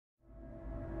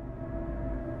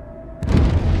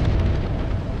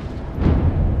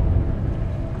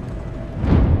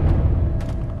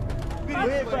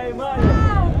поймали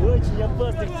очень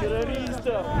опасных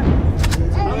террористов.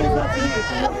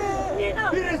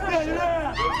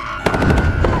 Перестань!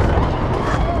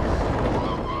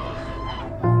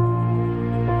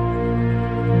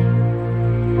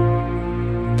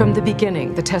 From the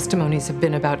beginning, the testimonies have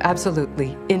been about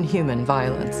absolutely inhuman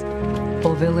violence.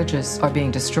 Whole villages are being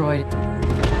destroyed.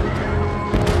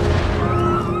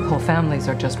 Whole families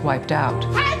are just wiped out.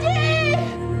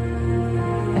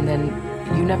 And then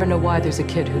you never know why there's a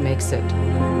kid who makes it.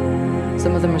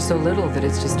 Some of them are so little that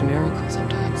it's just a miracle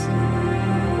sometimes.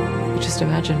 You just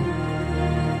imagine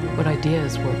what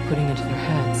ideas we're putting into their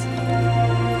heads.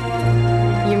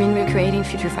 You mean we're creating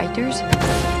future fighters?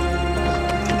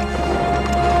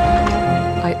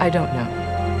 I don't know.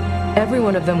 Every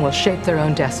one of them will shape their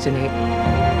own destiny.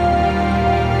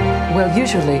 Well,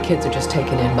 usually kids are just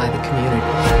taken in by the community.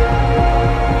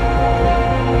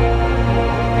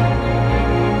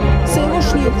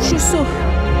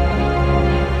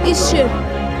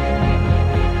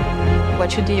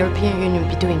 What should the European Union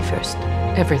be doing first?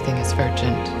 Everything is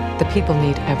urgent. The people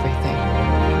need everything.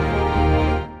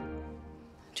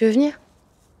 Tu veux venir?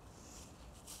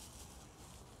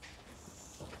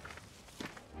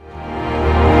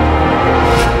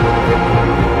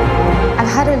 I've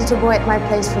had a little boy at my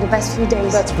place for the past few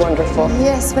days. That's wonderful.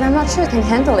 Yes, but I'm not sure I can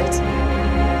handle it.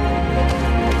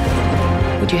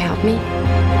 Would you help me?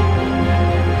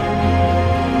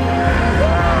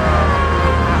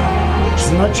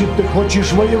 Значит, ты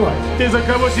хочешь воевать? Ты за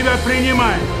кого себя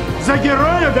принимаешь? За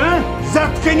героя, да?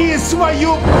 Заткни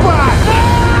свою пасть!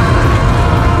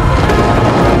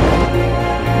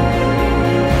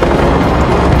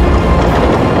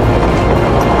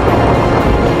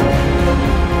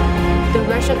 The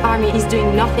Russian army is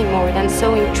doing nothing more than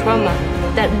sowing trauma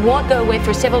that won't go away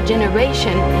for several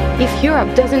generations if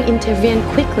Europe doesn't intervene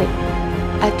quickly.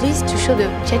 At least to show the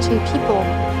Chechen people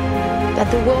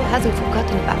that the world hasn't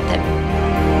forgotten about them.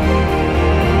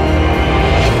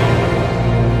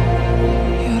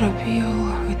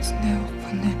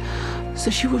 Så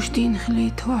 20 år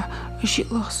lite, og jeg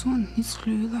skiller sånn,